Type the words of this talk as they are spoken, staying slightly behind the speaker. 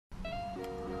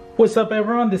What's up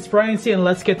everyone, this is Brian C and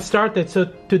let's get started. So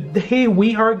today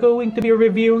we are going to be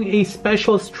reviewing a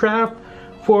special strap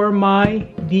for my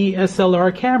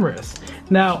DSLR cameras.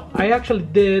 Now I actually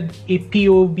did a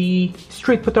POV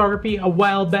street photography a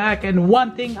while back, and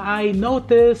one thing I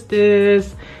noticed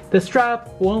is the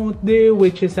strap won't do,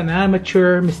 which is an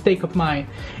amateur mistake of mine.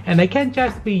 And I can't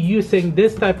just be using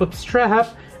this type of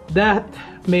strap that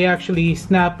may actually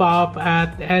snap off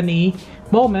at any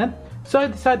moment. So I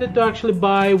decided to actually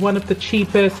buy one of the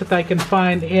cheapest that I can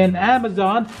find in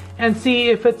Amazon and see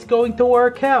if it's going to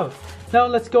work out. Now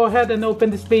let's go ahead and open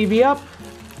this baby up.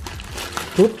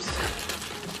 Oops.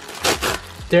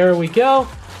 There we go.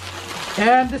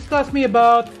 And this cost me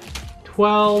about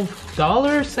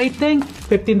 $12, I think,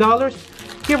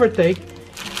 $15, give or take.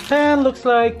 And looks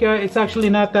like it's actually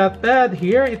not that bad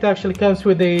here. It actually comes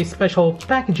with a special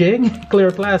packaging,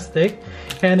 clear plastic,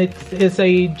 and it is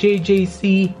a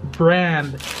JJC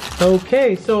brand.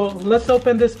 Okay, so let's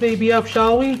open this baby up,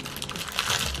 shall we?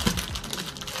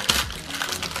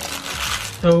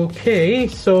 Okay,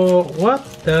 so what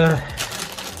the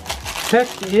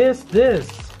heck is this?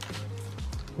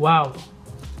 Wow.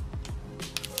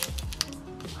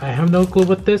 I have no clue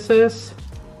what this is.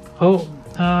 Oh,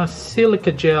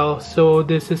 silica gel. So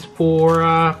this is for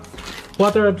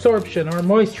water absorption or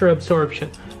moisture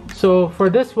absorption. So for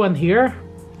this one here,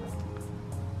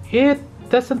 it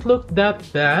doesn't look that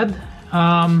bad.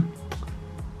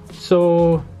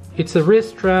 So it's a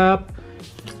wrist strap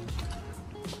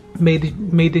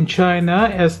made in China,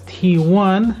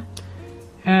 ST1,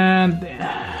 and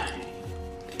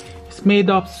it's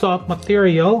made of soft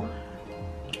material,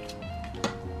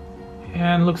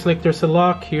 and looks like there's a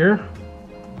lock here.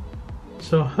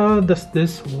 So how does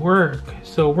this work?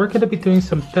 So we're gonna be doing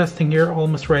some testing here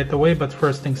almost right away, but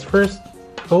first things first.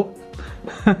 Oh,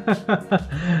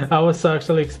 I was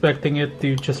actually expecting it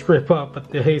to just rip up, but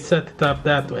they set it up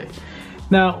that way.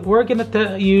 Now we're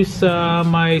gonna use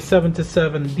my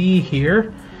 7-7D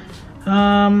here.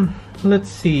 Let's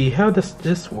see, how does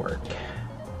this work?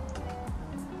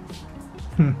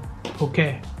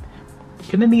 Okay,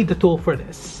 gonna need the tool for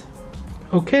this.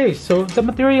 Okay, so the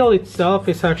material itself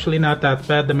is actually not that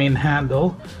bad. The main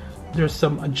handle, there's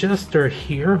some adjuster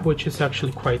here, which is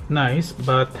actually quite nice,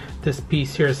 but this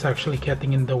piece here is actually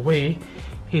getting in the way.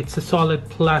 It's a solid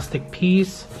plastic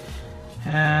piece,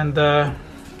 and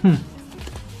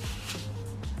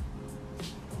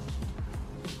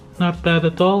not bad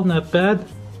at all, not bad.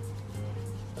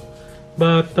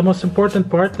 But the most important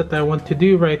part that I want to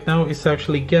do right now is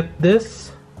actually get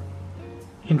this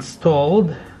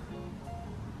installed.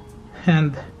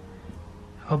 And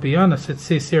I'll be honest,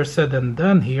 it's easier said than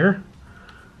done here.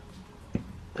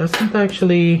 Doesn't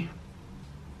actually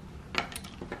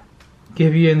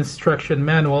give you an instruction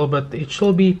manual, but it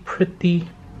shall be pretty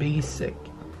basic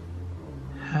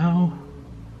how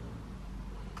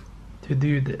to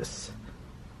do this.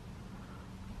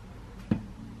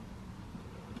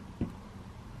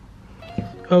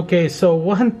 Okay, so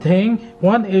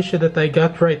one issue that I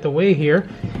got right away here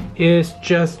is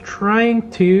just trying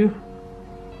to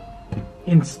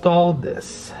install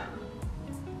this.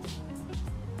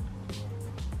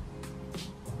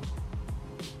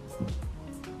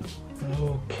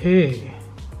 Okay.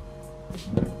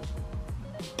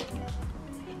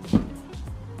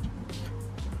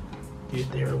 Okay,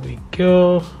 there we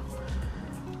go.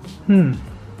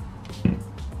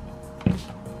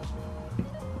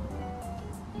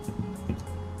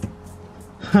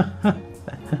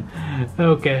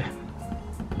 Okay.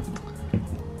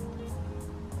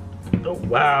 Oh,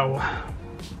 wow.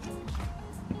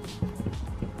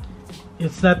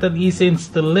 It's not an easy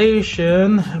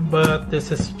installation, but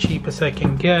this is as cheap as I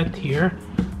can get here.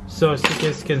 So as you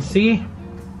guys can see,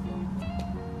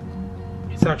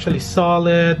 it's actually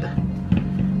solid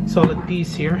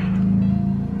piece here.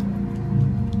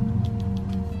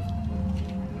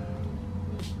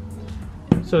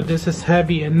 So this is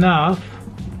heavy enough.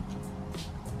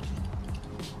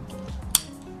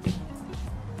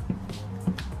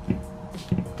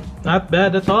 Not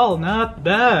bad at all, not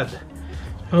bad.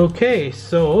 Okay,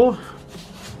 so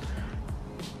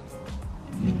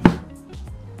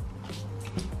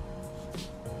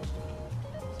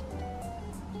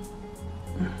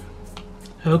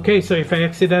if I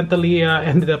accidentally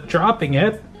ended up dropping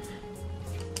it,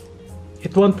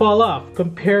 it won't fall off,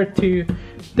 compared to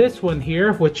this one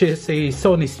here, which is a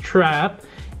Sony strap,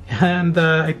 and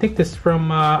I think this is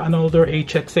from an older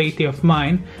HX80 of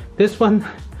mine. This one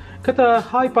got a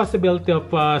high possibility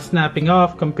of snapping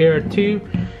off compared to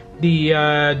the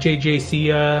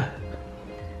JJC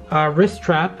wrist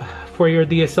strap for your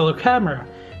DSLR camera.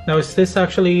 Now, is this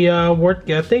actually worth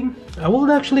getting? I will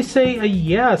actually say a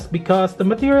yes, because the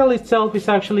material itself is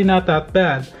actually not that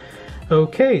bad.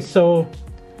 Okay, so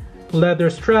leather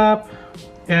strap,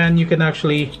 and you can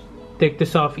actually take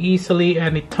this off easily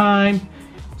anytime.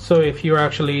 So if you're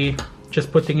actually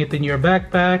just putting it in your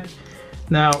backpack.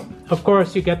 Now, of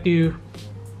course, you get to,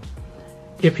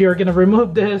 if you're gonna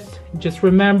remove this, just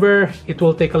remember it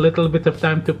will take a little bit of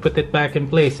time to put it back in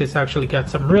place. It's actually got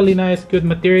some really nice, good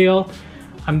material.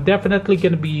 I'm definitely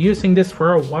gonna be using this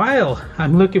for a while.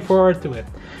 I'm looking forward to it.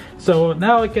 So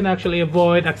now I can actually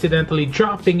avoid accidentally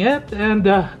dropping it and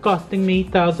costing me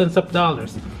thousands of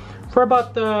dollars. For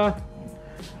about $12,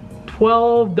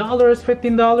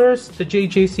 $15, the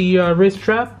JJC wrist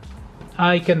strap,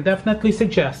 I can definitely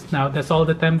suggest. Now, that's all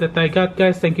the time that I got,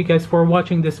 guys. Thank you guys for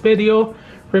watching this video.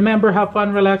 Remember, have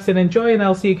fun, relax, and enjoy, and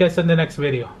I'll see you guys in the next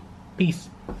video.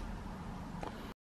 Peace.